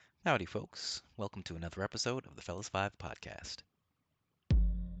Howdy, folks. Welcome to another episode of the Fellas Five podcast.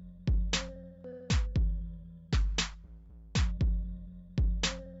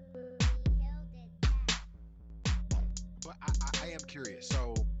 But I am curious.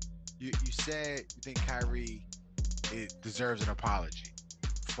 So you said you think Kyrie deserves an apology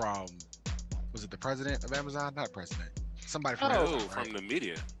from, was it the president of Amazon? Not president. Somebody from No, Amazon, from right? the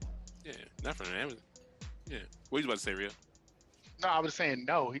media. Yeah, not from the Amazon. Yeah. What you about to say, Rio? No, I was saying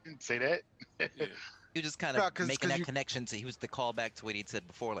no. He didn't say that. Yeah. He was just kind No, of because making that you connection to, he was the callback to what he'd said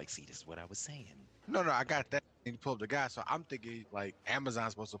before, like, see, this is what I was saying. no, I got that. And you pull up the guy, so I'm thinking like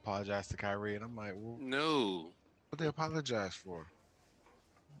Amazon's supposed to apologize to Kyrie, and I'm like, well, No. what they apologize for?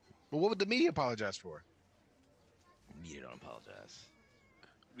 Well, what would the media apologize for? Media don't apologize.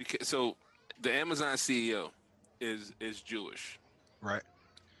 So the Amazon CEO is Jewish. Right.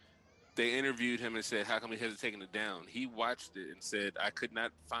 They interviewed him and said, "How come he hasn't taken it down?" He watched it and said, "I could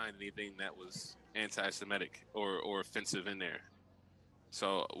not find anything that was anti-Semitic or offensive in there,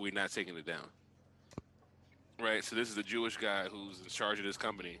 so we're not taking it down." Right. So this is a Jewish guy who's in charge of this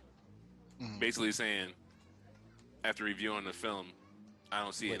company, Mhm. basically saying, after reviewing the film, I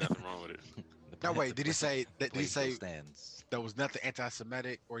don't see Wait. nothing wrong with it. No, wait. Did he say that? Did he Place still say stands. there was nothing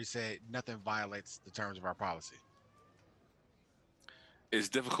anti-Semitic, or he said nothing violates the terms of our policy? It's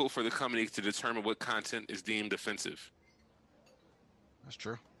difficult for the company to determine what content is deemed offensive, That's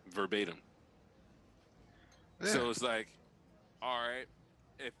true. verbatim. Yeah. So it's like, all right,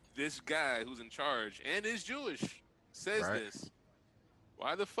 if this guy who's in charge and is Jewish says Right. this,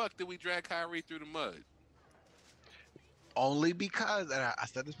 why the fuck did we drag Kyrie through the mud? Only because, and I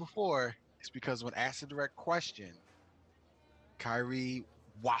said this before, it's because when asked a direct question, Kyrie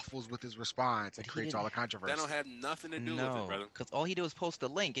waffles with his response and But he creates all the didn't- controversy. That don't have nothing to do with it, No, brother. because all he did was post a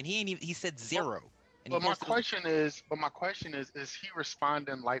link, and he ain't even, he said zero. And he But my posted question is he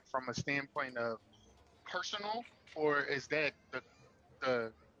responding like from a standpoint of personal, or is that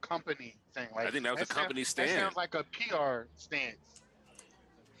the company thing? Like I think that was the company that stand. sounds like a PR stance.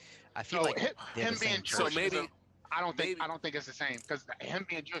 I feel So like him, they're him the same being So Jewish, person. maybe, I don't think maybe it's the same because him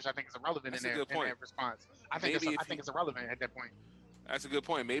being Jewish, I think is irrelevant That's in a that good point. response. I think Maybe if I think he- it's irrelevant at that point. that's a good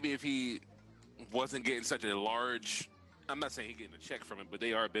point. Maybe if he wasn't getting such a large, I'm not saying he's getting a check from it, but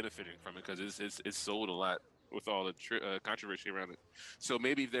they are benefiting from it because it's sold a lot with all the controversy around it. So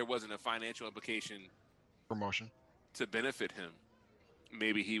maybe if there wasn't a financial implication Promotion. to benefit him,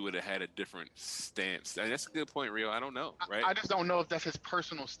 maybe he would have had a different stance. And that's a good point, Rio. I don't know, right? I just don't know if that's his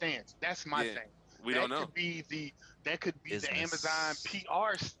personal stance. That's my Yeah, thing. we don't know. That could be Business. the Amazon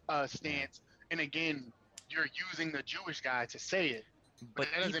PR stance. And again, you're using the Jewish guy to say it, but But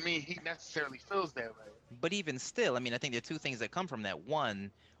that doesn't mean he necessarily feels that way. But even still, I mean, I think there are two things that come from that.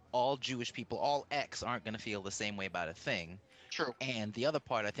 One, all Jewish people, all X aren't going to feel the same way about a thing. True. And the other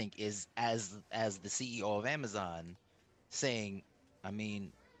part, I think, is as the CEO of Amazon saying, I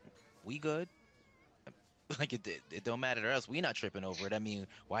mean, we good. Like it don't matter to us. We not tripping over it. I mean,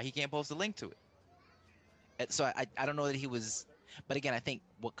 why he can't post a link to it? And so I don't know that he was, but again, I think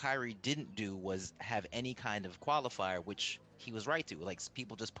what Kyrie didn't do was have any kind of qualifier, which he was right to. Like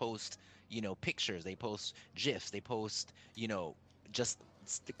people just post, pictures, they post GIFs, they post, just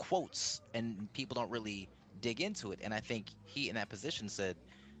the quotes, and people don't really dig into it. And I think he in that position said,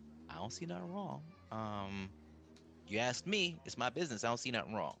 I don't see nothing wrong. You asked me, it's my business. I don't see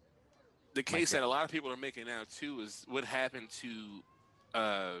nothing wrong. The My case God. that a lot of people are making now too is what happened to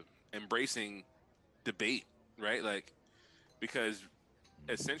embracing debate, right? Like because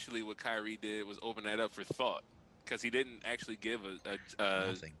essentially what Kyrie did was open that up for thought because he didn't actually give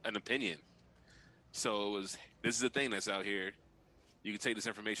Nothing. an opinion. So it was this is the thing that's out here. You can take this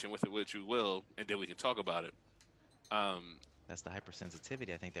information with it what you will, and then we can talk about it. That's the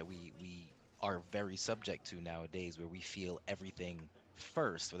hypersensitivity I think that we are very subject to nowadays, where we feel everything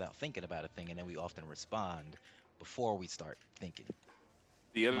first without thinking about a thing, and then we often respond before we start thinking.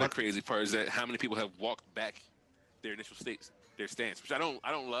 The other But crazy part is that how many people have walked back their initial states, their stance, which I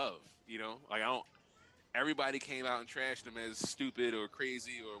don't love. You know, like I don't. Everybody came out and trashed him as stupid or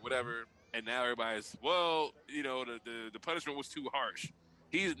crazy or whatever, and now everybody's well, the punishment was too harsh.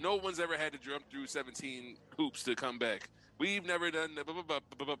 He's no one's ever had to jump through 17 hoops to come back. We've never done the and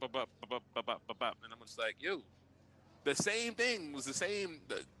I'm just like, yo, the same thing was the same.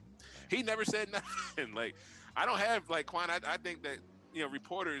 He never said nothing. Like I don't have like Quan. I think that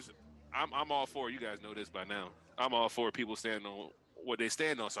reporters. I'm all for. You guys know this by now. I'm all for people standing on what they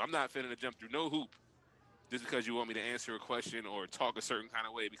stand on. So I'm not finna to jump through no hoop just because you want me to answer a question or talk a certain kind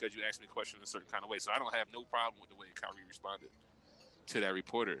of way because you asked me a question in a certain kind of way. So I don't have no problem with the way Kyrie responded to that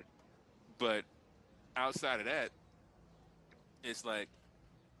reporter. But outside of that, it's like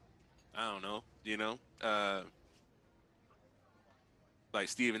I don't know. Like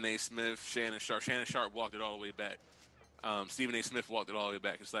Stephen A. Smith, Shannon Sharp. Shannon Sharp walked it all the way back. Stephen A. Smith walked it all the way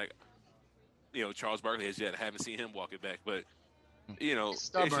back. It's like, Charles Barkley has yet. I haven't seen him walk it back, but He's it's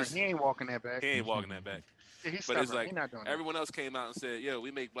stubborn. just He ain't walking that back. he ain't walking that back. Yeah, he's But stubborn. it's like He's not doing that. everyone else came out and said, "Yo,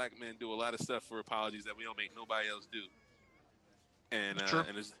 we make black men do a lot of stuff for apologies that we don't make nobody else do." And True.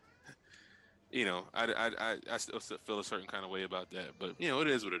 and it's, I still feel a certain kind of way about that, but it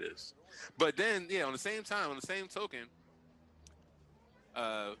is what it is. But then, on the same token,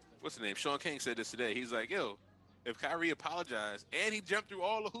 what's the name? Sean King said this today. He's like, "Yo, if Kyrie apologized and he jumped through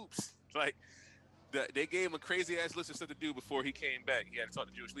all the hoops, like they gave him a crazy ass list of stuff to do before he came back. He had to talk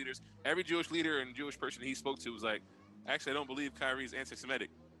to Jewish leaders. Every Jewish leader and Jewish person he spoke to was like, actually, I don't believe Kyrie's anti-Semitic.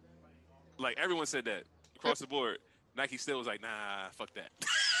 Like everyone said that across the board. Nike still was like, nah, fuck that.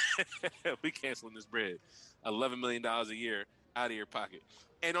 We canceling this bread. $11 million a year out of your pocket.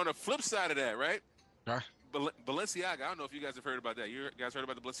 And on the flip side of that, right? Huh? Balenciaga. I don't know if you guys have heard about that. You guys heard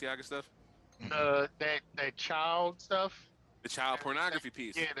about the Balenciaga stuff? That child stuff. The child pornography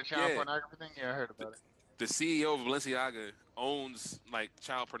piece. Yeah, the child pornography thing. Yeah, I heard about it. The CEO of Balenciaga owns like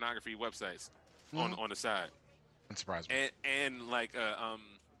child pornography websites on the side. That surprised me. And like I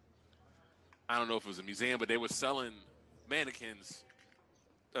don't know if it was a museum, but they were selling mannequins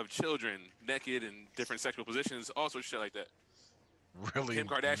of children naked in different sexual positions, all sorts of shit like that. Really Kim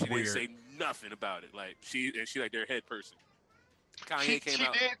Kardashian weird. didn't say nothing about it. Like she like their head person. Kanye came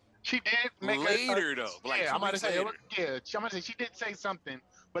out. She did make later though. Like yeah, I'm about to say. later. Yeah, I'm about to say she did say something,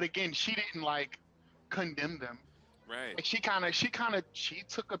 but again, she didn't like condemn them. Right. Like she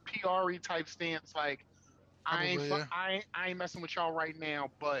took a PRE type stance. Like Probably, I ain't messing with y'all right now,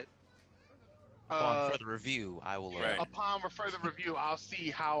 but Upon further review, I will. Right. upon further review, I'll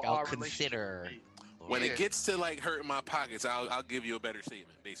see how I'll our consider. relationship When Yeah. it gets to like hurting my pockets, I'll give you a better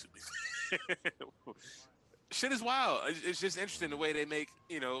statement, basically. Shit is wild. It's just interesting the way they make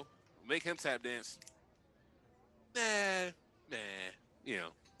him tap dance. Nah,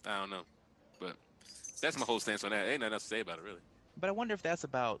 I don't know. But that's my whole stance on that. Ain't nothing else to say about it, really. But I wonder if that's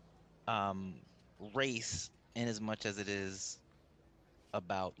about race in as much as it is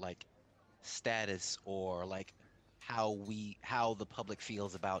about like status or like how the public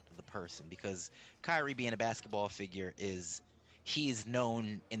feels about the person. Because Kyrie being a basketball figure he's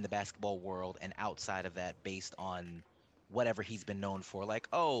known in the basketball world and outside of that based on whatever he's been known for. Like,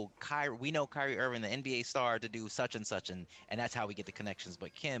 oh, we know Kyrie Irving, the NBA star, to do such and such, and that's how we get the connections.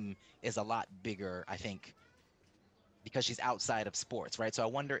 But Kim is a lot bigger, I think, because she's outside of sports, right? So I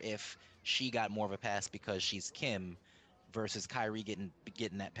wonder if she got more of a pass because she's Kim versus Kyrie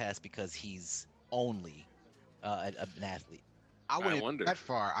getting that pass because he's only an athlete. I wouldn't wonder. that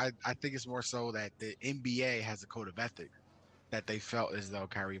far. I think it's more so that the NBA has a code of ethics that they felt as though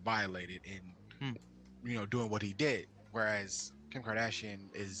Kyrie violated in, doing what he did. Whereas Kim Kardashian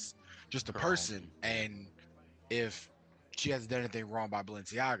is just a Her person, own. and if she hasn't done anything wrong by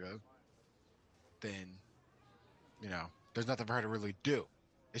Balenciaga, then there's nothing for her to really do.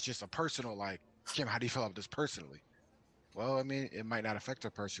 It's just a personal like, Kim, how do you feel about this personally? Well, I mean, it might not affect her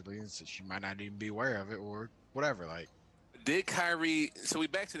personally, and so she might not even be aware of it or whatever. Like, Did Kyrie? So we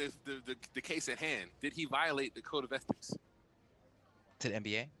back to the case at hand. Did he violate the code of ethics? To the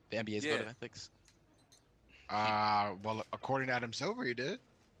NBA, the NBA's Yeah. code of ethics. well, according to Adam Silver, he did.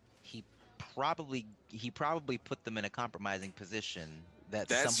 He probably put them in a compromising position that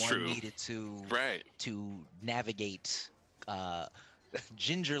That's someone true. needed to Right. navigate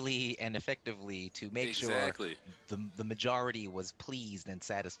gingerly and effectively to make Exactly. sure the majority was pleased and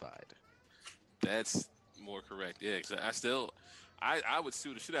satisfied. That's more correct. Yeah. 'Cause I would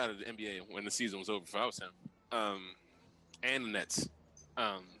sue the shit out of the NBA when the season was over if I was him. And the Nets.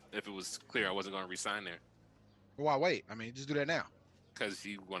 If it was clear I wasn't going to resign there, Why wait? I mean, just do that now. because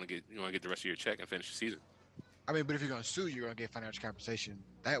you want to get the rest of your check and finish the season. I mean, but if you're gonna sue, you're gonna get financial compensation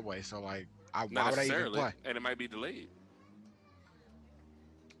that way. So like, Not why would I even necessarily, play? and it might be delayed.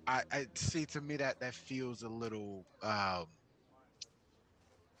 I see. To me, that feels a little. That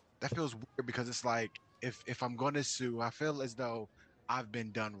feels weird because it's like if I'm gonna sue, I feel as though I've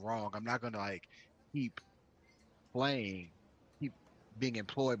been done wrong. I'm not gonna like keep playing, keep being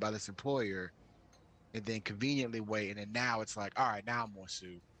employed by this employer, and then conveniently wait, and then now it's like, all right, now I'm gonna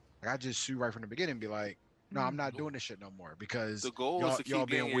sue. Like I just sue right from the beginning and be like, no, I'm not doing this shit no more because The goal y'all, is to y'all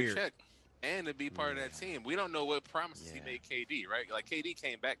keep getting being your weird. check and to be part of that team. We don't know what promises he Yeah. made KD, right? Like KD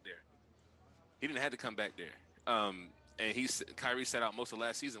came back there. He didn't have to come back there. And Kyrie sat out most of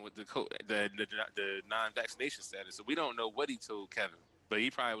last season with the non-vaccination status. So we don't know what he told Kevin, but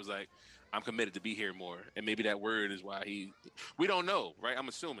he probably was like, I'm committed to be here more, and maybe that word is why he. We don't know, right? I'm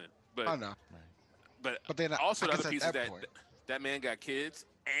assuming, but Oh no. but Then also I the guess other at piece is that that point, that man got kids,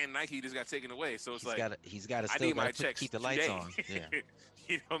 and Nike just got taken away. So it's He's got to I still need my gotta checks keep the lights today. on. Yeah.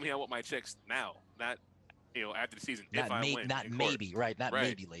 You know what I mean? I want my checks now, not after the season. If I win, Not in court. maybe, right? Not Right.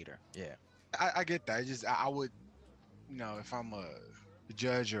 maybe later. Yeah. I get that. I would, if I'm a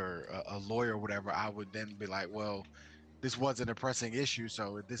judge or a lawyer or whatever, I would then be like, well, this wasn't a pressing issue,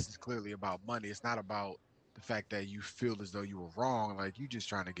 so this is clearly about money. It's not about the fact that you feel as though you were wrong. Like you just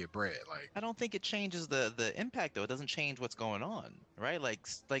trying to get bread. Like I don't think it changes the impact though. It doesn't change what's going on, right? Like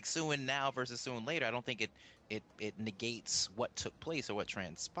suing now versus suing later. I don't think it negates what took place or what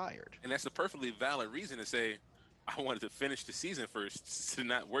transpired. And that's a perfectly valid reason to say, I wanted to finish the season first to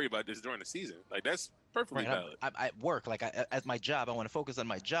not worry about this during the season. Like that's perfectly Right. valid. I work as my job. I want to focus on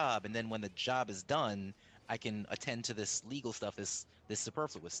my job, and then when the job is done, I can attend to this legal stuff, this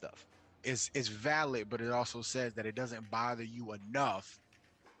superfluous stuff. it's valid, but it also says that it doesn't bother you enough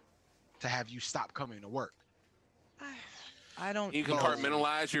to have you stop coming to work. I don't. You know.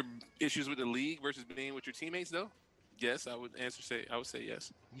 compartmentalize your issues with the league versus being with your teammates, though. Yes, I would say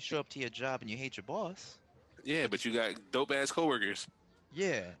yes. You show up to your job and you hate your boss. Yeah, but you got dope ass coworkers.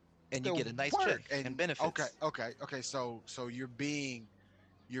 Yeah, and you The get a nice work check and benefits. Okay. So you're being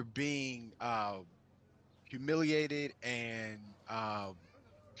humiliated and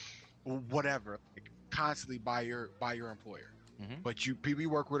whatever, like, constantly by your employer. Mhm. But people you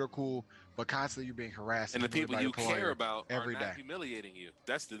work with are cool, but constantly you're being harassed. And the humiliated people by you your employer care about every are not day. humiliating you.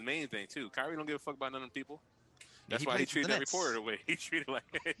 That's the main thing too. Kyrie don't give a fuck about none of them people. Yeah, That's why he plays for the treated that Nets. reporter the way he treated. Like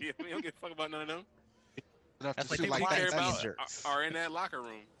he don't give a fuck about none of them. Enough That's to like sue the People he Why care is about he jerks? are in that locker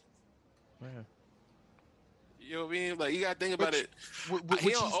room. Yeah. You know what I mean? Like you got to think about it. Which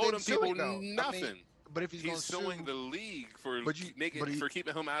He don't he's owe been them suing, people though. I mean, nothing. but if he's going He's to suing sue, the league for but he- for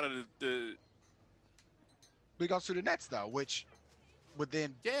keeping him out of the we go to the Nets though, which would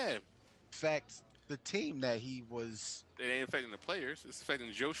then yeah. affect the team that he was. It ain't affecting the players. It's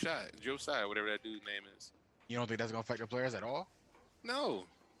affecting Joe Tsai, whatever that dude's name is. You don't think that's going to affect the players at all? No,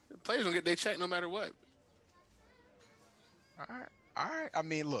 the players don't get their check no matter what. All right. I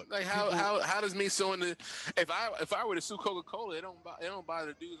mean, look. Like people- how does me suing the if I were to sue Coca-Cola, it don't bother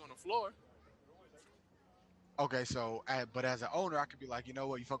the dudes on the floor. Okay, so but as an owner, I could be like, you know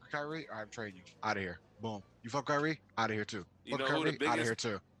what? You fuck with Kyrie, all right, I'm trading you out of here. Boom. You fuck with Kyrie, out of here too. You Fuck know who the Kyrie, out of here biggest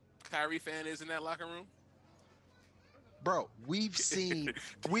too. Kyrie fan is in that locker room? Bro, we've seen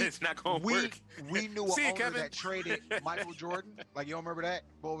It's not gonna work. we knew See an you, owner Kevin. that traded Michael Jordan. Like you don't remember that?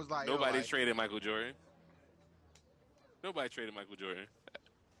 Boy was like, yo, Nobody's like, traded Michael Jordan. Nobody traded Michael Jordan.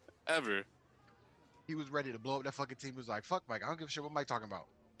 Ever. he was ready to blow up that fucking team. He was like, fuck Mike, I don't give a shit what Mike talking about.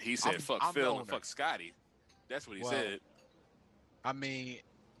 He said fuck I'm the Phil and owner. fuck Scotty. That's what he Well, said. I mean,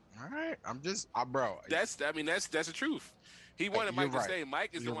 all right, I'm just, bro. That's the truth. He wanted you're Mike to right. stay. Mike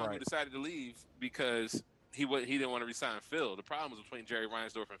is the You're one who right. decided to leave because he didn't want to resign Phil. The problem was between Jerry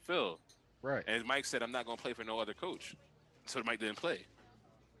Reinsdorf and Phil. Right. And Mike said, I'm not going to play for no other coach. So Mike didn't play.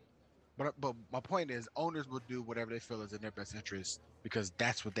 But my point is, owners will do whatever they feel is in their best interest because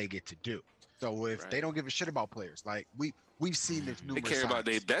that's what they get to do. So if they Right. don't give a shit about players, like we've seen this They numerous care about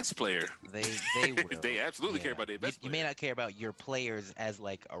their times. best player. They will. They absolutely care about their best You may player. not care about your players as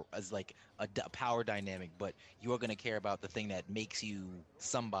a power dynamic, but you are going to care about the thing that makes you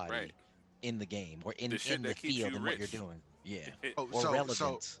somebody Right. in the game or in The shit the that keeps field you and what rich. you're doing. Yeah. Oh, Or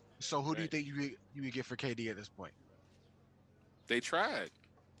relevant. so who do you Right. think you would get for KD at this point? They tried.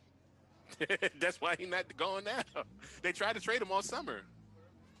 That's why he's not going now. They tried to trade him all summer.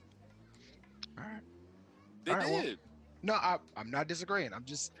 All right. They All right, well, did. No, I'm not disagreeing. I'm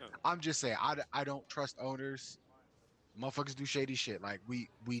just saying I don't trust owners. Motherfuckers do shady shit. Like we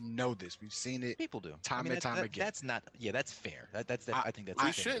know this. We've seen it. People do. Time and time again. That's not. Yeah, that's fair. That's. I- I think that's. We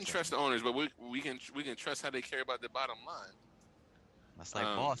a fair shouldn't assessment. trust the owners, but we can trust how they care about the bottom line. That's like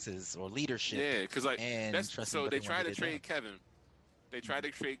um, bosses or leadership. Yeah, because like and that's trusting so what they want tried to get trade done. Kevin. They tried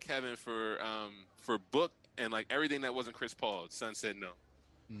to trade Kevin for Book and like everything that wasn't Chris Paul. Son said no.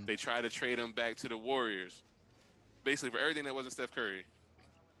 Mm. They tried to trade him back to the Warriors, basically for everything that wasn't Steph Curry.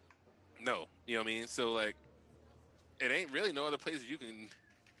 No, you know what I mean. So like, it ain't really no other places you can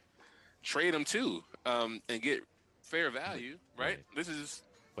trade him to and get fair value, right? Right. This is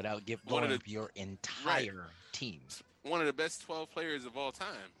without one of blowing the- up your entire team. one of the best 12 players of all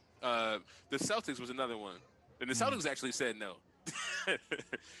time. The Celtics was another one. And the Celtics actually said no.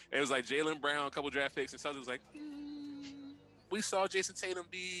 It was like Jaylen Brown, a couple draft picks, and Celtics was like, we saw Jason Tatum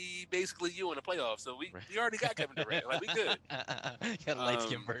be basically you in the playoffs, so we already got Kevin Durant. Like, we good, Got a light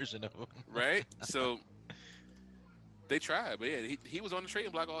skin Um, version of him. right? So They tried, but yeah, he was on the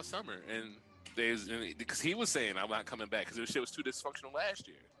trading block all summer, and because he was saying I'm not coming back because their shit was too dysfunctional last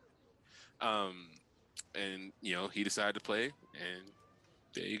year. And he decided to play, and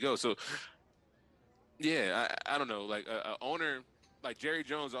there you go. So yeah, I don't know, like a owner like Jerry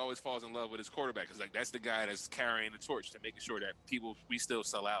Jones always falls in love with his quarterback because like that's the guy that's carrying the torch to making sure that we still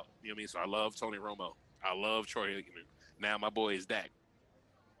sell out. You know what I mean? So I love Tony Romo, I love Troy Aikman. Now my boy is Dak.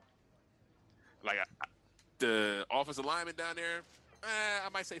 Like the offensive lineman down there, I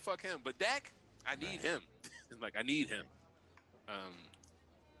might say fuck him, but Dak, I need him. Like I need him.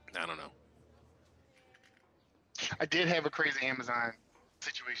 I don't know. I did have a crazy Amazon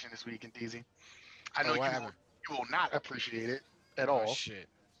situation this week in DZ. I know what you will not appreciate it at all. Oh, shit.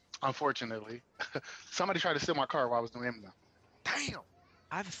 Unfortunately, somebody tried to steal my car while I was doing Amazon. Damn.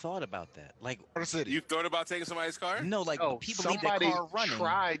 I've thought about that. Like, What city? You thought about taking somebody's car? no, like Oh, people leave somebody their car running.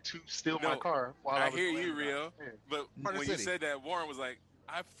 tried to steal my No, car while I I was hear doing you, Amazon. Rio. Yeah. But Part of when the you city. said that, Warren was like,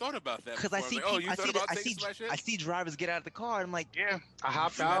 I've thought about that. Because I before. see I'm like, people, you I thought see, about I taking see, somebody's shit? I see drivers get out of the car. And I'm like, Yeah, I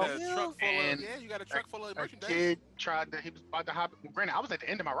hopped You got out. a truck full and of, you got a truck full of A merchandise. kid he was about to hop. Well, granted, I was at the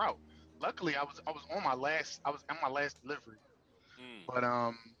end of my route. Luckily, I was on my last delivery. Mm. But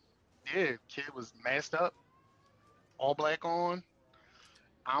yeah, kid was masked up, all black on.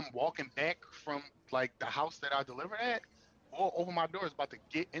 I'm walking back from like the house that I delivered at. All over my door is about to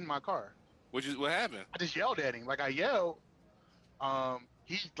get in my car. What happened? I just yelled at him. Like I yelled.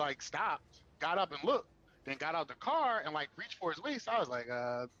 He like stopped, got up and looked, then got out the car and like reached for his waist. I was like,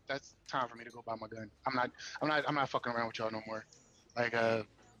 that's time for me to go buy my gun. I'm not fucking around with y'all no more. Like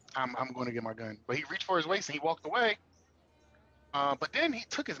I'm going to get my gun. But he reached for his waist and he walked away. But then he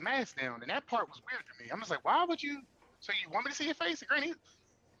took his mask down, and that part was weird to me. I'm just like, why would you? So you want me to see your face? And granted, he's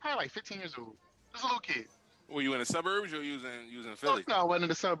probably like 15 years old. Just a little kid. Were you in the suburbs or using No, Philly? no, I wasn't in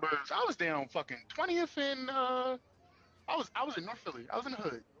the suburbs. I was down fucking 20th and I was in North Philly. I was in the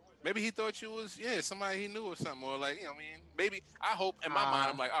hood. Maybe he thought you was somebody he knew or something, or like what I mean, maybe I hope in my mind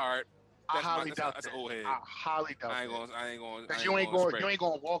I'm like, all right, I that's highly doubt that's that. an old head. I highly doubt I ain't that. gonna, I ain't gonna, Cause I you ain't gonna you spray. ain't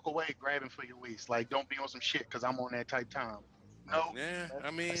gonna walk away grabbing for your waist. Like, don't be on some shit. Cause I'm on that type time. No, Yeah, I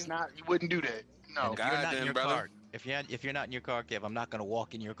mean, it's not. You wouldn't do that. No. and if you're God not in then, your brother. car, if you're not in your car, Kev, I'm not gonna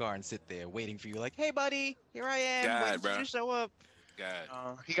walk in your car and sit there waiting for you. Like, hey, buddy, here I am. God, Waiting for you bruh. to show up.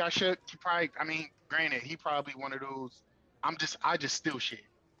 God, He got shook. He probably. I mean, granted, he probably one of those. I just steal shit.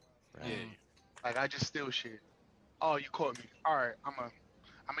 Right. yeah, Like I just steal shit. Oh, you caught me. All right, I'm gonna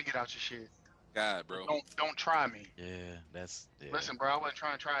get out your shit. God, bro. Don't try me. Yeah, that's. Yeah. Listen, bro, I wasn't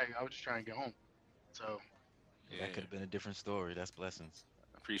trying to try you. I was just trying to get home. So Yeah, That could have been a different story. That's blessings.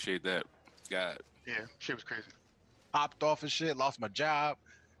 appreciate that. God, yeah, shit was crazy. Popped off and shit, lost my job,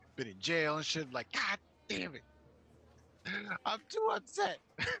 been in jail and shit. Like, God damn it. I'm too upset.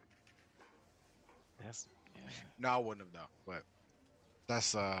 That's. Yeah. No, I wouldn't have though. But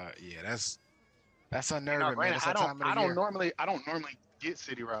that's that's No, unnerving, man. granted, It's that time of the I don't year. normally get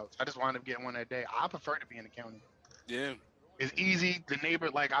city routes. I just wind up getting one that day. I prefer to be in the county. yeah, It's easy. The neighbor,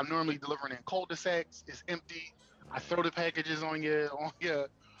 like I'm normally delivering in cul-de-sacs. It's empty. I throw the packages on your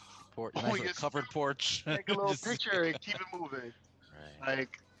Porch, Oh, nice little yes. covered porch. take a little Just- picture and keep it moving. Right.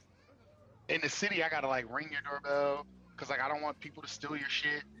 Like in the city, I gotta like ring your doorbell because like I don't want people to steal your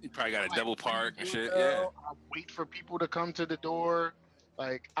shit. you probably got a Like, double ring park the and shit. doorbell, I wait for people to come to the door.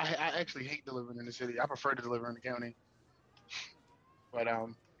 Like I actually hate delivering in the city. I prefer to deliver in the county. But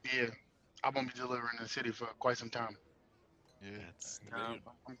yeah, I'm gonna be delivering in the city for quite some time. Yeah. That's.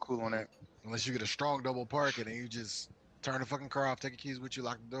 I'm cool on that. Unless you get a strong double park and then you just turn the fucking car off, take your keys with you,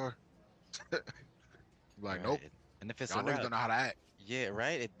 lock the door. Like, right. nope. And if it's Y'all a niggas route, don't know how to act. yeah,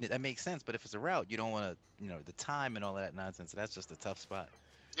 right. That makes sense. But if it's a route, you don't want to, the time and all that nonsense. That's just a tough spot.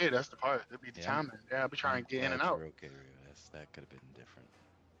 Yeah, that's the part. It'll be the Yeah, timing. Yeah, I'll be trying I'm to get in glad and out. you're okay, Rio. That could have been different.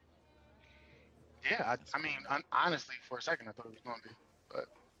 Yeah, I mean, honestly, for a second, I thought it was gonna be.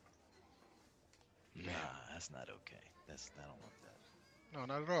 Nah, that's not okay. I don't want that. No,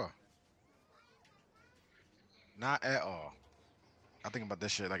 not at all. Not at all. I think about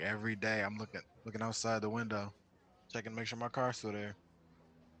this shit like every day. I'm looking outside the window, checking to make sure my car's still there,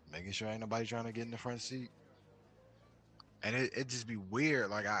 making sure ain't nobody trying to get in the front seat. And it just be weird.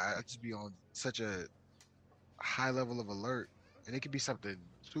 Like I just be on such a high level of alert, and it could be something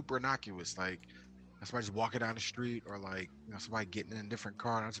super innocuous, like somebody just walking down the street, or like somebody getting in a different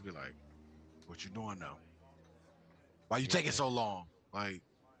car, and I just be like, "What you doing now? Why you taking Yeah. so long?" Like,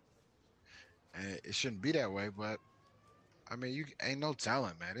 and it shouldn't be that way, but I mean, you ain't no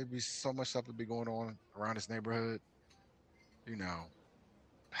telling, man. There'd be so much stuff to be going on around this neighborhood.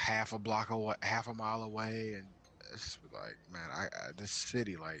 Half a block away, half a mile away, and it's just like, man, I this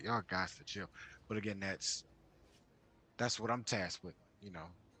city, like y'all got to chill. But again, that's that's what I'm tasked with. You know,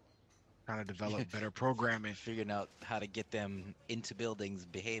 trying to develop better programming. Figuring out how to get them into buildings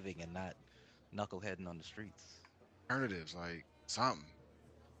behaving and not knuckleheading on the streets. Alternatives, like something,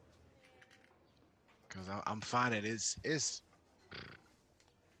 because I'm finding it's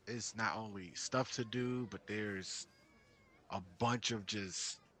not only stuff to do, but there's a bunch of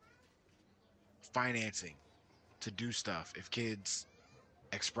just financing to do stuff. If kids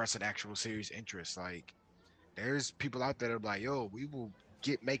express an actual serious interest, like there's people out there that are like, yo, we will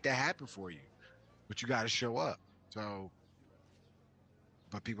make that happen for you, but you got to show up. So,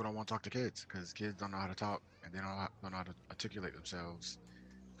 but people don't want to talk to kids because kids don't know how to talk and they don't know how to articulate themselves.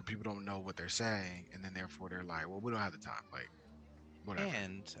 So people don't know what they're saying, and then therefore they're like, well, we don't have the time. Like, whatever.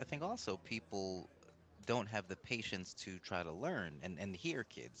 And I think also people don't have the patience to try to learn and hear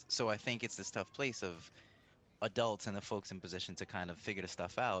kids. So I think it's this tough place of adults and the folks in position to kind of figure the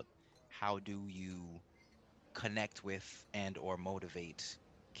stuff out. How do you connect with and or motivate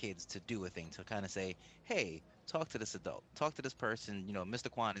kids to do a thing, to kind of say, hey, talk to this adult, talk to this person, Mr.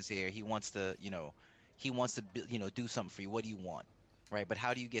 Kwan is here, he wants to, do something for you, what do you want, right? But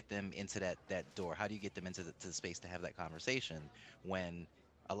how do you get them into that door? How do you get them into the space to have that conversation when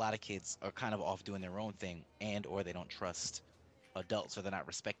a lot of kids are kind of off doing their own thing and or they don't trust adults, or they're not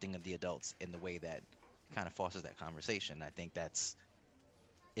respecting of the adults in the way that kind of fosters that conversation? I think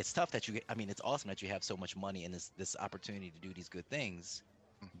it's tough that I mean, it's awesome that you have so much money and this opportunity to do these good things,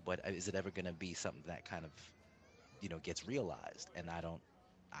 but is it ever going to be something that kind of, gets realized? And I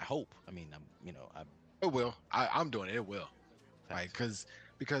hope, I mean, I'm It will. I'm doing it. It will. Like, facts.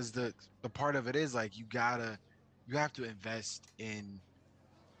 because the part of it is like you have to invest in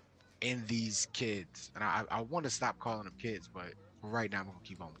these kids, and I want to stop calling them kids, but for right now I'm gonna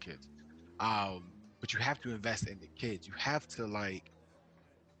keep calling them kids. But you have to invest in the kids. You have to like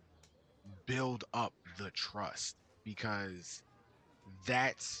build up the trust because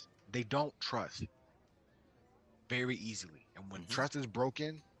they don't trust very easily, and when Hmm. trust is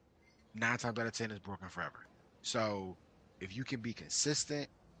broken, 9 times out of 10 is broken forever. So if you can be consistent,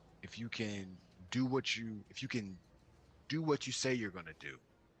 if you can if you can do what you say you're gonna do,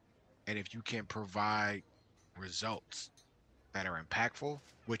 and if you can provide results that are impactful,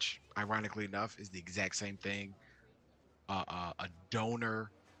 which ironically enough is the exact same thing a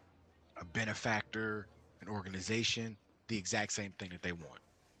donor, a benefactor, an organization, the exact same thing that they want.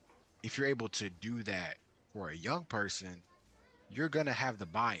 If you're able to do that for a young person, you're going to have the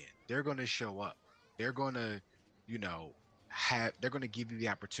buy-in. They're going to show up. They're going to, you know, they're going to give you the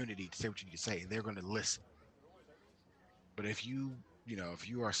opportunity to say what you need to say, and they're going to listen. But if if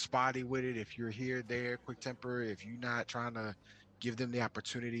you are spotty with it, if you're here, there, quick temper, if you're not trying to give them the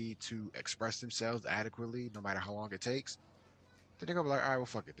opportunity to express themselves adequately, no matter how long it takes, then they're gonna be like, all right, well,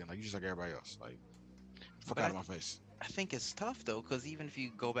 fuck it then. Like, you just like everybody else. Like, fuck But out of my face. I think it's tough though, because even if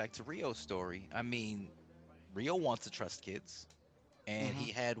you go back to Rio's story, I mean, Rio wants to trust kids, and Hmm.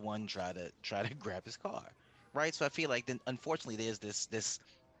 he had one try to grab his car, right? So I feel like then unfortunately there's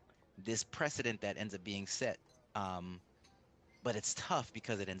this precedent that ends up being set. Um, but it's tough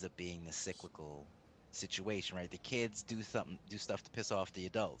because it ends up being the cyclical situation, right? The kids do stuff to piss off the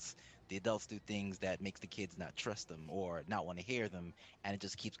adults. The adults do things that makes the kids not trust them or not want to hear them, and it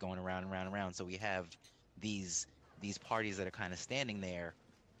just keeps going around and around and around. So we have these these parties that are kind of standing there,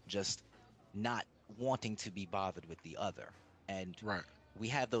 just not wanting to be bothered with the other. And Right. we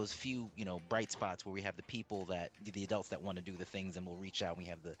have those few, bright spots where we have the people that the adults that want to do the things and will reach out. We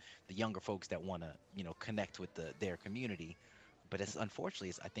have the younger folks that want to, connect with their community, but it's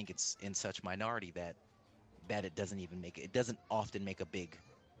unfortunately, I think it's in such minority that it doesn't often make a big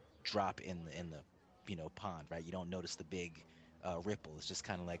drop in the pond, right? You don't notice the big ripple. It's just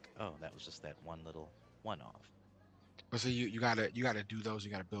kind of like, oh, that was just that one little one off. But so you gotta do those.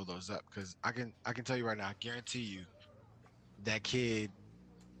 You gotta build those up because I can tell you right now. I guarantee you that kid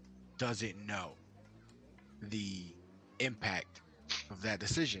doesn't know the impact of that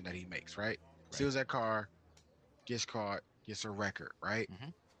decision that he makes. Right. Right. Steals that car, gets caught, gets a record. Right. Hmm.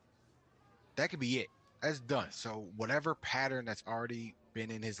 That could be it. That's done. So whatever pattern that's already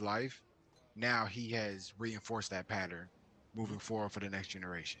been in his life, now he has reinforced that pattern Hmm. moving forward for the next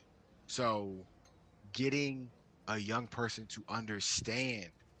generation. So getting a young person to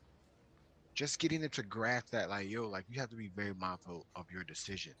understand, just getting them to grasp that, like, yo, like you have to be very mindful of your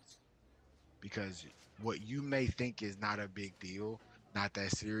decisions because what you may think is not a big deal, not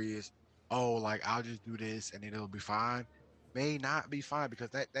that serious, oh, like I'll just do this and then it'll be fine, may not be fine because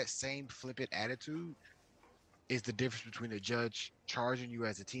that same flippant attitude is the difference between a judge charging you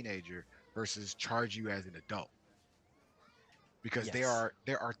as a teenager versus charge you as an adult. Because there Yes. are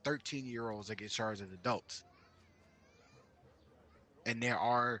there are 13-year-olds that get charged as adults. and there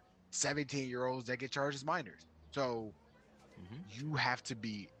are 17-year-olds that get charged as minors. So Hmm. you have to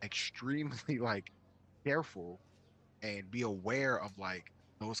be extremely like careful and be aware of like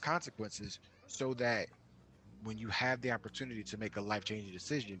those consequences so that when you have the opportunity to make a life-changing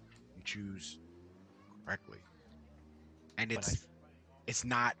decision, you choose correctly. And But it's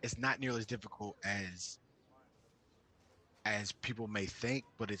not nearly as difficult as people may think,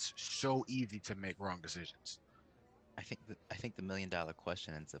 but it's so easy to make wrong decisions. I think the $1 million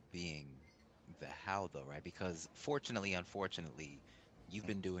question ends up being the how though, right? Because fortunately, unfortunately, you've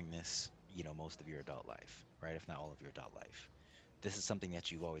been doing this, most of your adult life, right? If not all of your adult life. This is something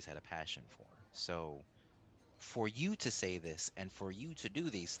that you've always had a passion for. So for you to say this and for you to do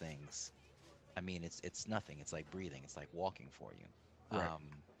these things, I mean, it's nothing. It's like breathing. It's like walking for you. Right.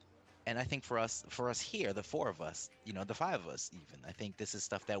 And I think for us here, the four of us, the five of us even, I think this is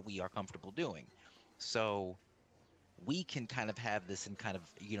stuff that we are comfortable doing. So we can kind of have this and kind of,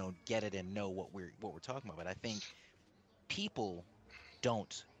 get it and know what we're talking about. But I think people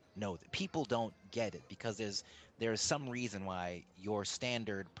don't know that. People don't get it because there's some reason why your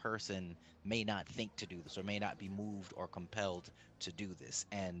standard person may not think to do this or may not be moved or compelled to do this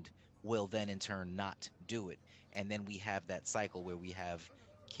and will then in turn not do it. And then we have that cycle where we have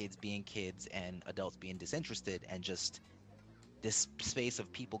kids being kids and adults being disinterested and just this space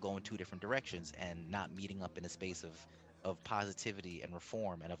of people going two different directions and not meeting up in a space of positivity and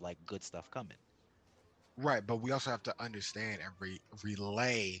reform and of like good stuff coming. Right, but we also have to understand and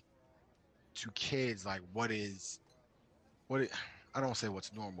relay to kids like what it, I don't say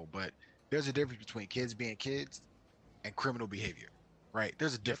what's normal, but there's a difference between kids being kids and criminal behavior, right?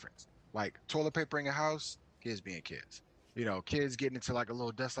 There's a Yep. difference. Like toilet paper in a house, kids being kids. Kids getting into like a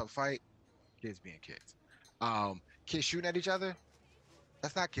little dust up fight, kids being kids. Kids shooting at each other,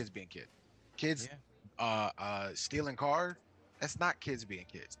 that's not kids being kids. Kids Yeah. stealing cars, that's not kids being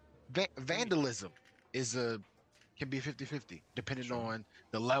kids. Let me. Vandalism is a can be 50-50 depending Sure. on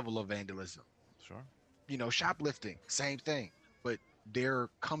the level of vandalism. Sure. Shoplifting, same thing. But there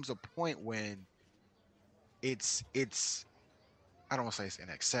comes a point when it's I don't want to say it's in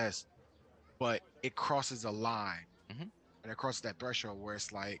excess, but it crosses a line Hmm. and it crosses that threshold where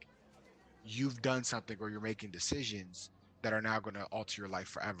it's like you've done something or you're making decisions that are now going to alter your life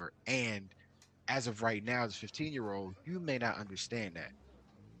forever. And as of right now, as a 15-year-old, you may not understand that.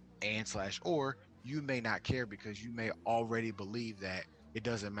 And slash, or you may not care because you may already believe that it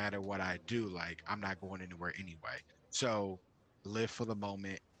doesn't matter what I do. Like, I'm not going anywhere anyway. So live for the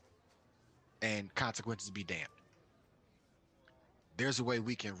moment and consequences be damned. There's a way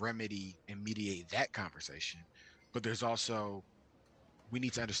we can remedy and mediate that conversation. But there's also, we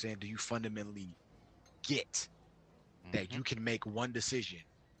need to understand, do you fundamentally get that Hmm. you can make one decision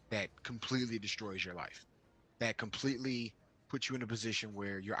that completely destroys your life, that completely puts you in a position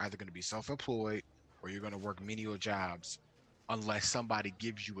where you're either going to be self-employed or you're going to work menial jobs unless somebody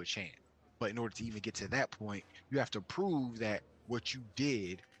gives you a chance. But in order to even get to that point, you have to prove that what you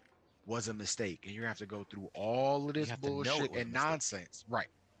did was a mistake. And you have to go through all of You this have to know bullshit it was a and mistake. nonsense. Right.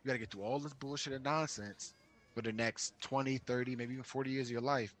 You got to get through all this bullshit and nonsense for the next 20, 30, maybe even 40 years of your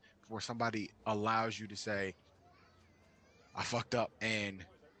life before somebody allows you to say, I fucked up and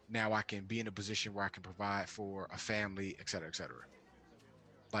now I can be in a position where I can provide for a family, et cetera, et cetera.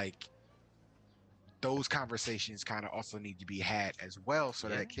 Like those conversations kind of also need to be had as well so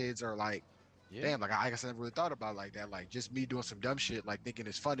Yeah. that kids are like, Yeah. damn, like I guess I never really thought about it like that. Like just me doing some dumb shit, like thinking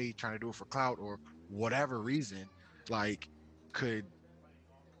it's funny, trying to do it for clout or whatever reason, like could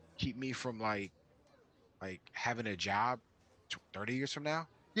keep me from like having a job 30 years from now.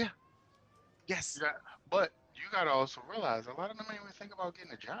 Yeah. Yes. Yeah, but you gotta also realize a lot of them ain't even think about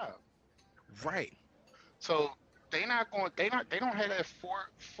getting a job. Right. Right. So they don't have that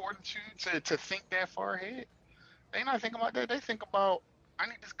fortitude to think that far ahead. They not thinking about that. They think about I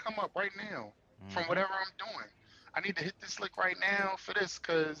need this come up right now from Hmm. whatever I'm doing. I need to hit this lick right now for this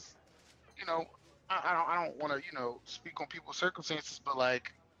because you know I don't want to speak on people's circumstances, but like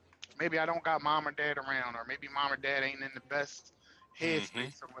maybe I don't got mom or dad around, or maybe mom or dad ain't in the best Mm-hmm.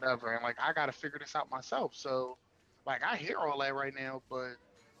 headspace or whatever, and like I gotta figure this out myself. So, like I hear all that right now, but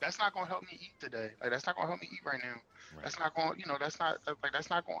that's not gonna help me eat today. Like that's not gonna help me eat right now. Right. That's not going, that's not like that's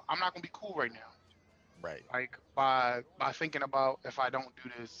not going. I'm not gonna be cool right now. Right. Like by thinking about if I don't do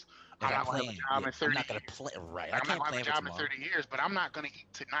this, I I'm got not to gonna have a plan. job Yeah. in I'm 30 not gonna years. play. Right. I Like I'm not can't gonna have a plan for job in tomorrow. 30 years, but I'm not gonna eat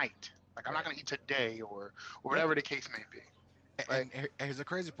tonight. Like I'm not Right. gonna eat today or Yeah. whatever the case may be. Like And here's the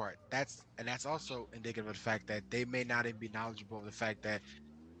crazy part. That's also indicative of the fact that they may not even be knowledgeable of the fact that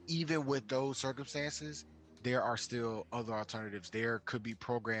even with those circumstances, there are still other alternatives. There could be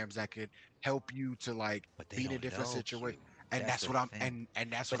programs that could help you to like But they be in a don't different know, situation. Q. And That's that's the what I'm thing.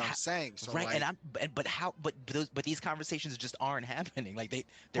 and that's But what I'm how, saying. So right, like, but how, but these conversations just aren't happening. Like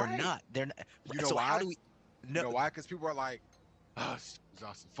they're right. not. They're not. You know So how why? do we? You No, know why? Because people are like, oh, it's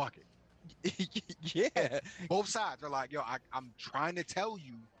exhausting. Fuck it. Oh, yeah, both sides are like, yo, I'm trying to tell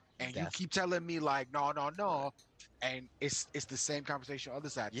you, and you that's keep telling me like, no, no, no. And it's the same conversation on the other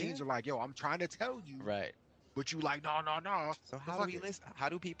side. yeah, Teens are like, yo, I'm trying to tell you, right. but you like, no, no, no. So So how do fuck we it. listen? How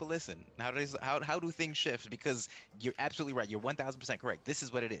do people listen? How do things shift? Because you're absolutely right. You're 1000% correct. This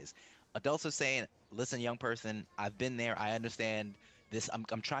is what it is. Adults are saying, "Listen, young person, I've been there. I understand this.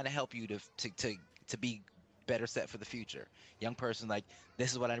 I'm trying to help you to be better set for the future." Young person, like,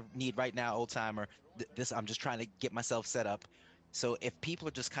 this is what I need right now, old timer. This I'm just trying to get myself set up. So if people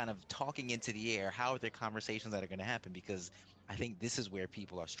are just kind of talking into the air, how are there conversations that are going to happen? Because I think this is where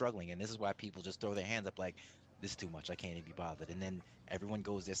people are struggling, and this is why people just throw their hands up like, this is too much. I can't even be bothered. And then everyone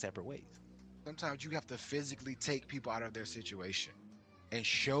goes their separate ways. Sometimes you have to physically take people out of their situation and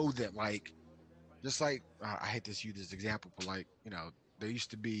show them, like, just like I hate to use this example, but like, there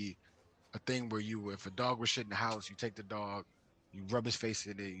used to be a thing where if a dog was shit in the house, you take the dog, you rub his face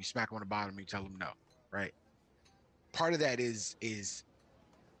in it, you smack him on the bottom, you tell him no, right? Part of that is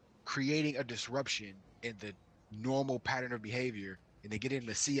creating a disruption in the normal pattern of behavior, and they get in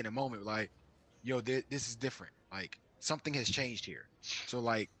to see in a moment, like, yo, this is different. Like something has changed here. So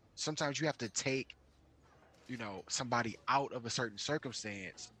like sometimes you have to take, somebody out of a certain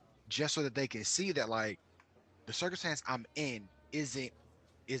circumstance just so that they can see that like the circumstance I'm in isn't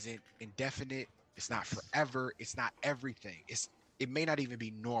indefinite. It's not forever. It's not everything. It may not even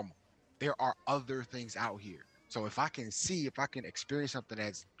be normal. There are other things out here. So if I can experience something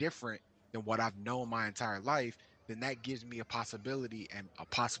that's different than what I've known my entire life, then that gives me a possibility and a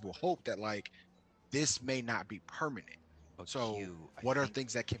possible hope that like this may not be permanent. But So Q, I what are think,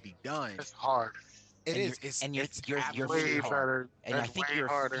 things that can be done? It's hard. It and you're is. It's and you're it's you're absolutely Way hard. better. and I That's think way you're a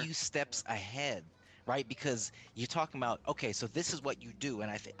harder. few steps ahead, right? Because you're talking about, okay, so this is what you do, and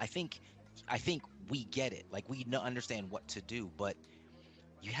I think we get it. Like we understand what to do, but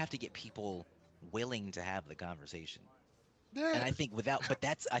you have to get people willing to have the conversation. And Yeah. I think but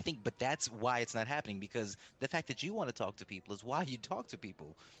that's why it's not happening, because the fact that you want to talk to people is why you talk to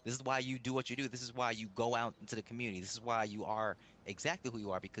people. This is why you do what you do. This is why you go out into the community. This is why you are exactly who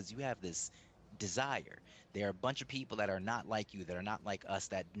you are, because you have this desire. There are a bunch of people that are not like you, that are not like us,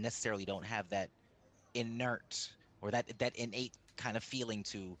 that necessarily don't have that inert or that innate kind of feeling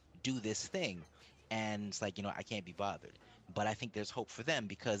to do this thing. And it's like, I can't be bothered. But I think there's hope for them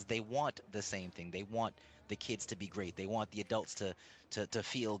because they want the same thing. They want the kids to be great. They want the adults to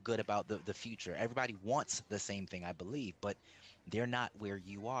feel good about the future. Everybody wants the same thing, I believe, but they're not where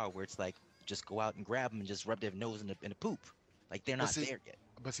you are, where it's like just go out and grab them and just rub their nose in the poop. Like they're But not see, there yet.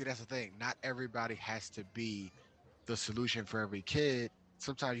 but see, that's the thing. Not everybody has to be the solution for every kid.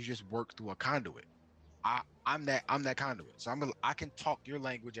 Sometimes you just work through a conduit. I'm that conduit. So I can talk your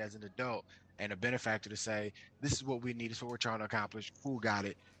language as an adult and a benefactor to say, this is what we need, this is what we're trying to accomplish. Cool, got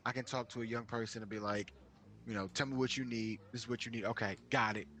it. I can talk to a young person and be like, tell me what you need. This is what you need. Okay,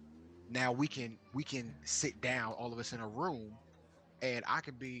 got it. Now we can sit down, all of us in a room, and I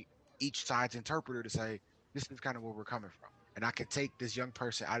can be each side's interpreter to say, this is kind of where we're coming from. And I can take this young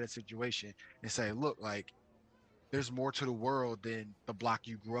person out of the situation and say, look, like there's more to the world than the block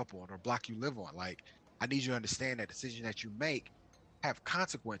you grew up on or block you live on. Like, I need you to understand that decision that you make have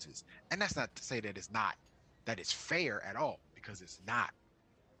consequences. And that's not to say that it's fair at all, because it's not.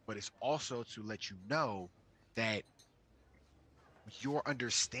 But it's also to let you know that your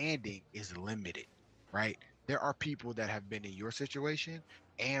understanding is limited, right? There are people that have been in your situation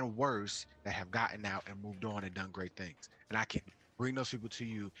and worse that have gotten out and moved on and done great things. And I can bring those people to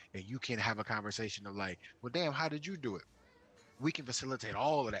you and you can have a conversation of like, well, damn, how did you do it? We can facilitate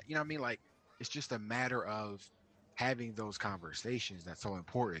all of that. You know what I mean? Like, it's just a matter of having those conversations that's so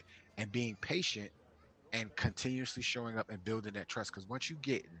important and being patient and continuously showing up and building that trust. Because once you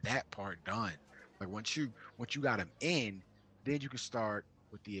get that part done, like once you got them in, then you can start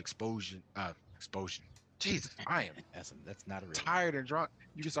with the exposure. Jesus, I am That's not a real word. tired and drunk.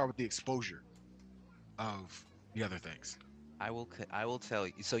 You can start with the exposure of the other things. I will tell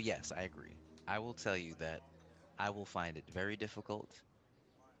you. So yes, I agree. I will tell you that I will find it very difficult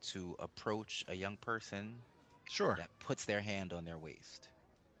to approach a young person Sure, that puts their hand on their waist.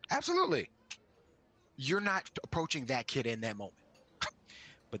 absolutely. You're not approaching that kid in that moment.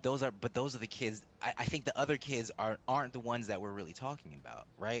 But those are the kids. I think the other kids aren't the ones that we're really talking about,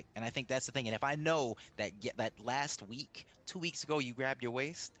 right? And I think that's the thing. And if I know that last week, 2 weeks ago, you grabbed your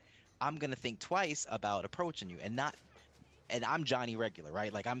waist, I'm gonna think twice about approaching you, and not. And I'm Johnny Regular,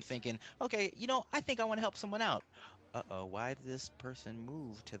 right? Like I'm thinking, okay, I think I want to help someone out. uh-oh, why did this person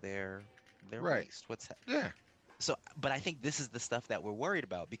move to their Right. waist? What's Yeah. so, but I think this is the stuff that we're worried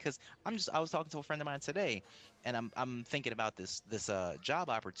about because I was talking to a friend of mine today, and I'm thinking about this job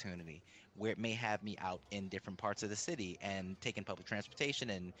opportunity where it may have me out in different parts of the city and taking public transportation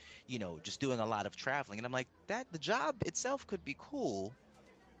and just doing a lot of traveling. And I'm like, that the job itself could be cool,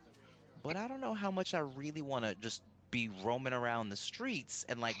 but I don't know how much I really want to just be roaming around the streets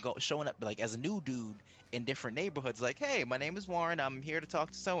and like go showing up like as a new dude in different neighborhoods like, hey, my name is Warren, I'm here to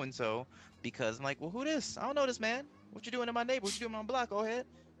talk to so and so, because I'm like, well, who this? I don't know this man. What you doing in my neighborhood? What you doing on my block? Go ahead.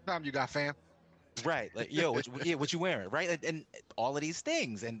 Time you got, fam. Right, like, yo, yeah, what you wearing, right? And all of these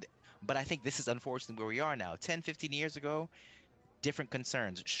things. And but I think this is unfortunately where we are now. 10, 15 years ago, different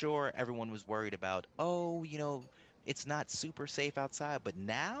concerns. Sure, everyone was worried about, oh, it's not super safe outside, but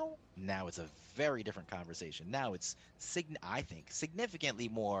now it's a very different conversation. Now it's I think significantly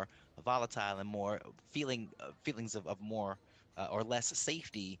more volatile and more feelings of more or less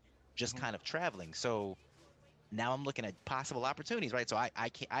safety just Mhm. kind of traveling. So now I'm looking at possible opportunities, right? So I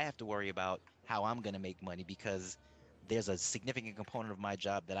have to worry about how I'm going to make money because there's a significant component of my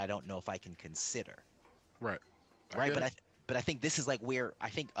job that I don't know if I can consider, Right. I right? get But it. I think this is like where I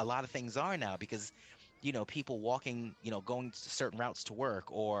think a lot of things are now because people walking, going certain routes to work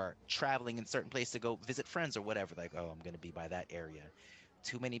or traveling in certain places to go visit friends or whatever, like, oh, I'm going to be by that area.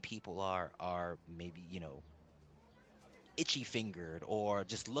 Too many people are maybe, itchy fingered or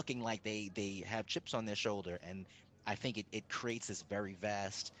just looking like they have chips on their shoulder. And I think it creates this very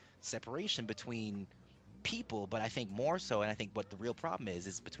vast separation between people, but I think more so, and I think what the real problem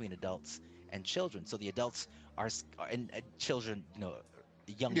is between adults and children. So the adults and children,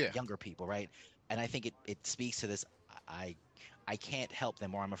 Yeah. younger people, right? And I think it speaks to this. I I can't help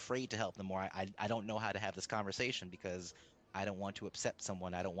them, or I'm afraid to help them, or I don't know how to have this conversation because I don't want to upset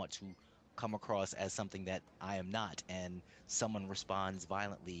someone. I don't want to come across as something that I am not, and someone responds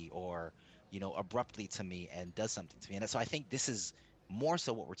violently or abruptly to me and does something to me. And so I think this is more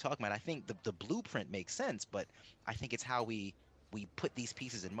so what we're talking about. I think the blueprint makes sense, but I think it's how we put these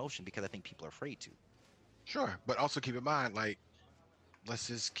pieces in motion because I think people are afraid to. Sure. But also keep in mind, like, let's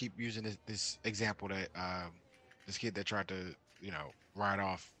just keep using this example that this kid that tried to, ride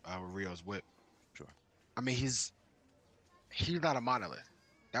off with Rio's whip. Sure. I mean, he's not a monolith.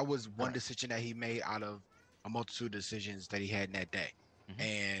 That was one Right. decision that he made out of a multitude of decisions that he had in that day. Hmm.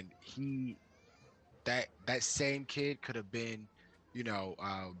 And that same kid could have been,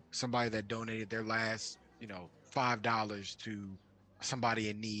 somebody that donated their last, $5 to somebody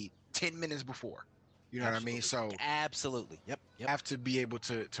in need 10 minutes before. You know what I mean? Absolutely. So Absolutely. Yep. Yep. have to be able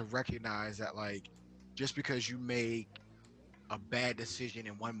to recognize that, like, just because you make a bad decision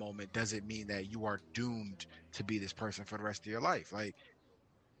in one moment doesn't mean that you are doomed to be this person for the rest of your life. Like,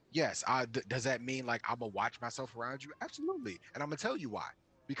 yes, does that mean like I'm gonna watch myself around you? Absolutely, and I'm gonna tell you why.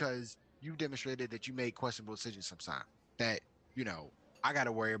 Because you demonstrated that you made questionable decisions sometimes. That you know I got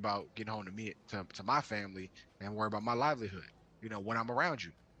to worry about getting home to me to my family and worry about my livelihood. When I'm around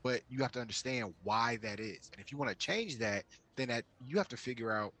you. But you have to understand why that is, and if you want to change that, then that you have to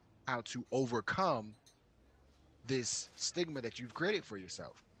figure out how to overcome this stigma that you've created for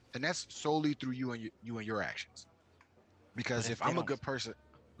yourself, and that's solely through you and your actions. But Because if if they I'm a don't, good person,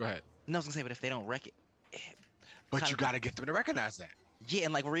 go ahead. no, I was gonna say, but if they don't But kind you of got to get them to recognize that. yeah,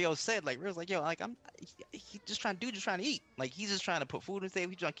 and like Rio said, like Rio's like, yo, like he just trying, dude, just trying to eat. Like he's just trying to put food on the table.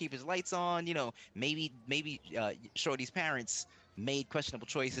 He's trying to keep his lights on. Maybe Shorty's parents made questionable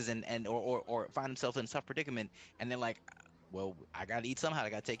choices or find themselves in a tough predicament, and they're like, well, I gotta eat somehow. I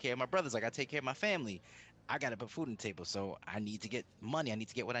gotta take care of my brothers. I gotta take care of my family. I gotta put food on the table. So I need to get money. I need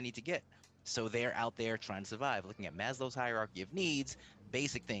to get what I need to get. So they're out there trying to survive, looking at Maslow's hierarchy of needs,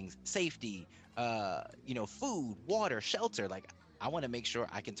 basic things, safety, food, water, shelter. Like I want to make sure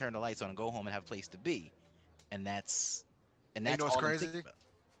I can turn the lights on and go home and have a place to be. And that's and And you that's know what's all I'm crazy? thinking And about.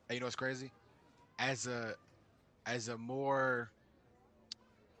 you know what's crazy? As a as a more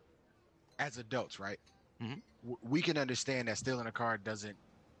as adults, right? Hmm. We can understand that stealing a car doesn't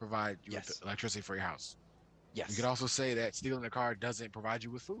provide you with Yes. electricity for your house. We could Yes. also say that stealing a car doesn't provide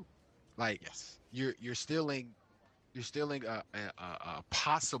you with food. Like Yes. you're stealing a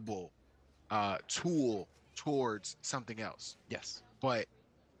possible tool towards something else. Yes. But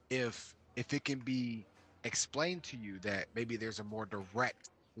if it can be explained to you that maybe there's a more direct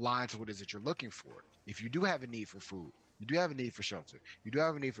line to what it is that you're looking for, if you do have a need for food, you do have a need for shelter, you do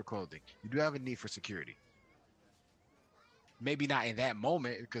have a need for clothing, you do have a need for security. Maybe not in that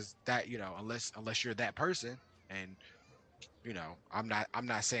moment because that unless you're that person, and I'm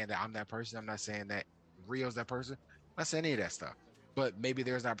not saying that I'm that person. I'm not saying that Rio's that person. I'm not saying any of that stuff. But maybe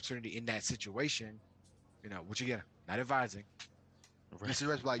there's an opportunity in that situation, which again, not advising. Right. This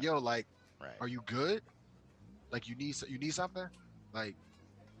is like, yo, like, Right. are you good? Like, you need something? Like,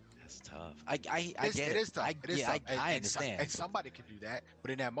 That's tough. I get it it. is tough. I It is yeah, tough. I And understand. somebody can do that,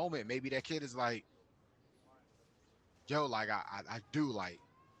 but in that moment, maybe that kid is like, yo, like, I do like,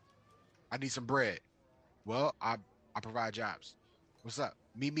 I need some bread. Well, I provide jobs. What's up?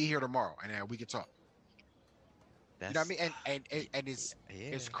 Meet me here tomorrow, and then we can talk. You know what I That's mean? And yeah,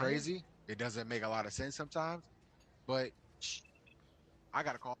 it's yeah. crazy. It doesn't make a lot of sense sometimes, but I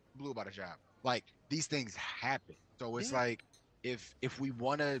got to call Blue about a job. Like these things happen. So it's Yeah. like if we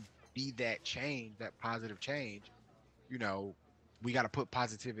want to be that change, that positive change, you know, we got to put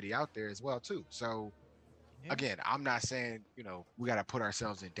positivity out there as well too. So Yeah. again, I'm not saying, we got to put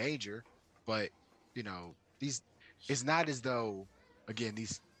ourselves in danger, but these it's not as though again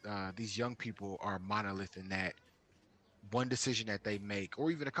these young people are monolith in that one decision that they make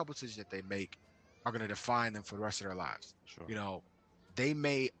or even a couple decisions that they make are going to define them for the rest of their lives. Sure. They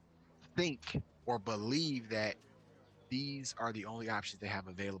may think or believe that these are the only options they have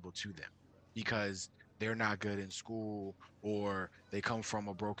available to them because they're not good in school or they come from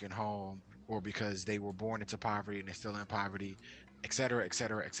a broken home or because they were born into poverty and they're still in poverty, et cetera, et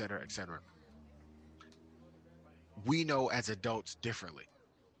cetera, et cetera, et cetera. We know as adults differently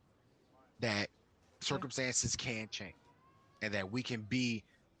that Yeah. circumstances can change and that we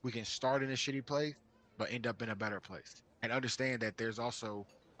can start in a shitty place but end up in a better place and understand that there's also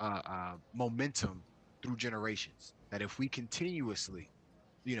momentum through generations that if we continuously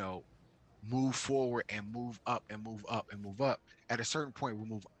you know move forward and move up and move up and move up, at a certain point we'll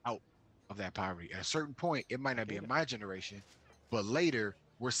move out of that poverty. At a certain point it might I not be get in it. my generation, but later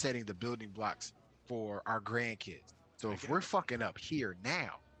we're setting the building blocks for our grandkids. So I if get we're it. fucking up here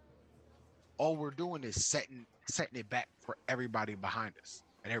now, all we're doing is setting it back for everybody behind us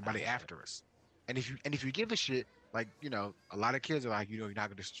and I everybody get it. after us. And if you give a shit, like, a lot of kids are like, you're not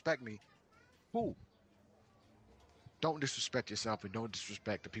gonna disrespect me. Cool. Don't disrespect yourself and don't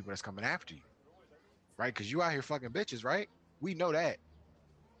disrespect the people that's coming after you, right? Because you out here fucking bitches, right? We know that.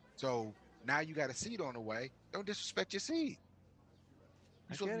 So now you got a seed on the way. Don't disrespect your seed.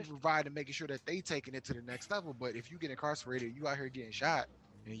 You're I supposed get to it. be providing, making sure that they taking it to the next level. But if you get incarcerated, you out here getting shot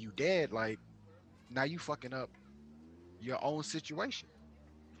and you dead, like now you fucking up your own situation.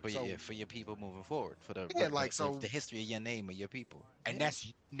 For your So yeah, for your people moving forward, for the yeah, like the so, history of your name of your people. and Yeah, that's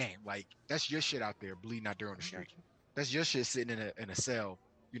your name. Like that's your shit out there bleeding out there on the I got street. you. That's your shit sitting in a cell,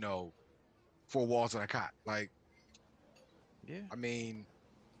 you know, four walls on a cot. Like, Yeah, I mean,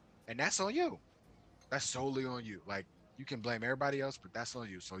 and that's on you. That's solely on you. Like you can blame everybody else, but that's on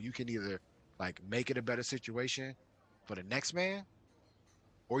you. So you can either like make it a better situation for the next man,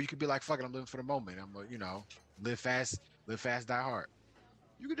 or you could be like, fuck it, I'm living for the moment. I'm gonna, live fast, die hard.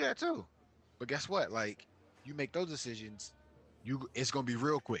 You can do that too. But guess what? Like you make those decisions, it's gonna be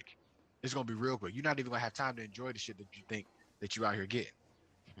real quick. It's gonna be real quick. You're not even gonna have time to enjoy the shit that you think that you out here getting.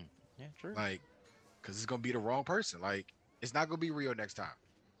 Mhm. Yeah, true. Like, cause it's gonna be the wrong person. Like, it's not gonna be real next time.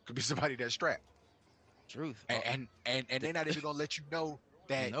 It could be somebody that's strapped. Truth. And they're not even gonna let you know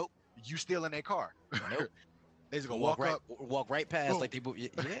that Nope, you still in their car. nope. They just gonna Walk walk right, up, walk right past boom, like they move. Yeah,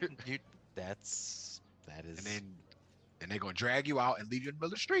 you. That and is then they're gonna drag you out and leave you in the middle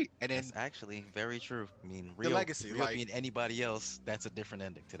of the street. And that's then actually very true. I mean, the legacy, Rio like, being anybody else, that's a different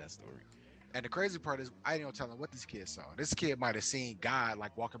ending to that story. and the crazy part is I didn't tell him what this kid saw. This kid might have seen God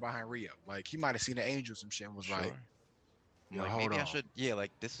like walking behind Rio. Like he might have seen an angel, some shit, and was like, Sure. I'm yo, like, hold maybe I on. should. Yeah,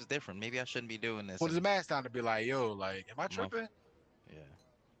 like this is different. Maybe I shouldn't be doing this. Put his And mask down to be like, yo, like, am I month. tripping? Yeah.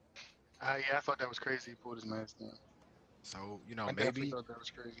 Yeah, I thought that was crazy. He pulled his mask down. So, I definitely maybe thought that was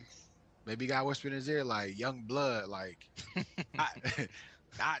crazy. God whispered in his ear, like, young blood, like, not,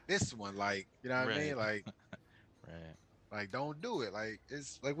 not this one, like, you know what I Right. mean? Right. Like, don't do it. Like,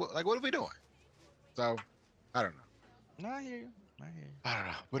 it's what are we doing? So, I don't know. No, I hear you. I hear you. I don't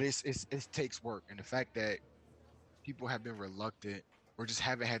know. But it takes work. And the fact that people have been reluctant or just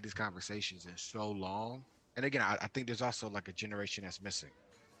haven't had these conversations in so long. And again, I think there's also like a generation that's missing.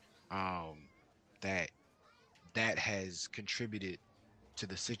 Um, that has contributed to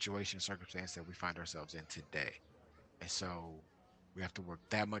the situation circumstance that we find ourselves in today. And so we have to work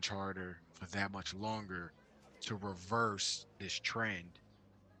that much harder for that much longer to reverse this trend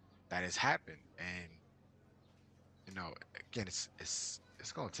that has happened. And again,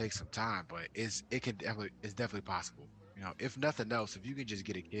 it's gonna take some time, but it's definitely possible. If nothing else, if you can just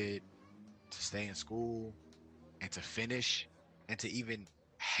get a kid to stay in school and to finish and to even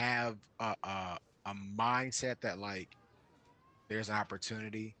have a mindset that like there's an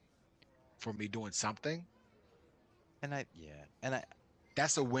opportunity for me doing something, And I yeah. And I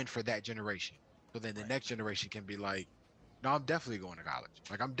that's a win for that generation. So then the Right. next generation can be like, no, I'm definitely going to college.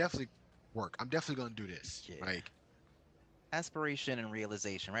 Like I'm definitely I'm definitely going to do this. Yeah. Like, Aspiration and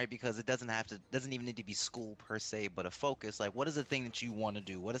realization, right? Because it doesn't even need to be school per se, but a focus. Like, what is the thing that you want to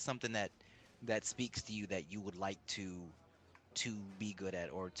do? What is something that speaks to you that you would like to be good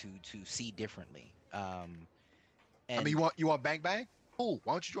at or to see differently? I mean, And you want bang bang? Cool.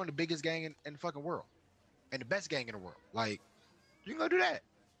 Why don't you join the biggest gang in the fucking world and the best gang in the world? Like, you can go do that.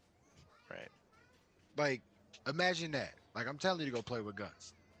 right, Like, imagine that. Like, I'm telling you to go play with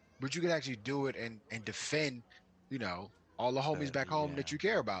guns, but you can actually do it and defend, you know, all the homies back home yeah, that you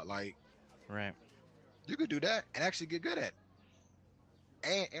care about. Like, right, you could do that and actually get good at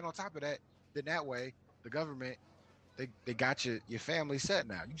it. And on top of that, then that way the government they got your family set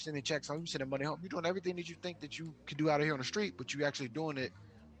now. You sending checks home, you sending money home, you're doing everything that you think that you could do out of here on the street, but you actually doing it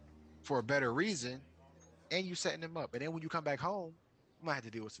for a better reason, and you setting them up. And then when you come back home, you might have to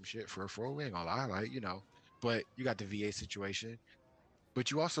deal with some shit for we ain't gonna lie, like, you know. But you got the VA situation,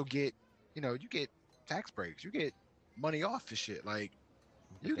 but you also get, you know, you get tax breaks, you get money off for shit. Like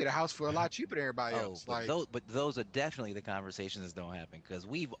but you get a house for a lot cheaper than everybody else. Like, but those are definitely the conversations that don't happen because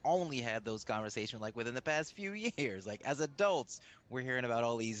we've only had those conversations like within the past few years. Like as adults, we're hearing about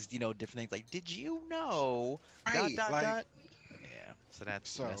all these, different things. Like, did you know? Dot right, dot like dot. Yeah. So that's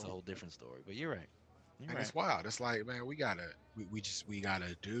a so. whole different story. But you're right. You're And right. it's wild. It's like, man, we gotta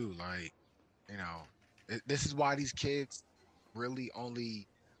do like, you know, this is why these kids really only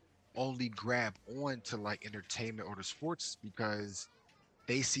grab on to like entertainment or the sports because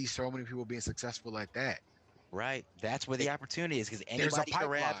they see so many people being successful like that. Right. That's where It, the opportunity is because there's a anybody can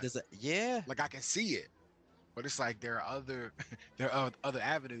rap. pipeline. Yeah. Like I can see it, but it's like there are other there are other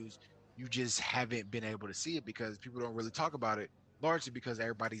avenues you just haven't been able to see it because people don't really talk about it, largely because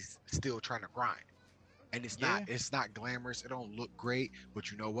everybody's still trying to grind. And Yeah. it's not glamorous. It don't look great,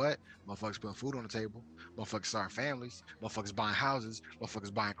 but you know what? Motherfuckers putting food on the table. Motherfuckers starting families. Motherfuckers buying houses.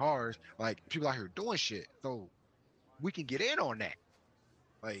 Motherfuckers buying cars. Like people out here doing shit. So we can get in on that.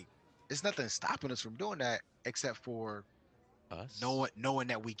 Like it's nothing stopping us from doing that except for Us. knowing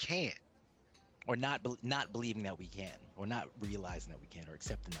that we can. Or not believing that we can, or not realizing that we can, or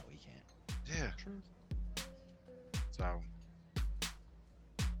accepting that we can. Yeah. True. So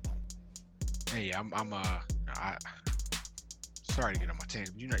hey, I sorry to get on my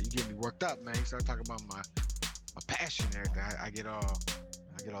tangent, but you get me worked up, man. You start talking about my passion and everything. I get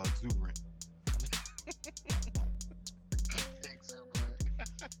all exuberant.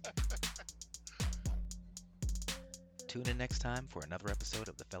 Tune in next time for another episode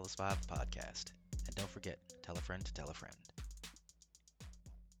of the Fellas Five podcast. And don't forget, tell a friend to tell a friend.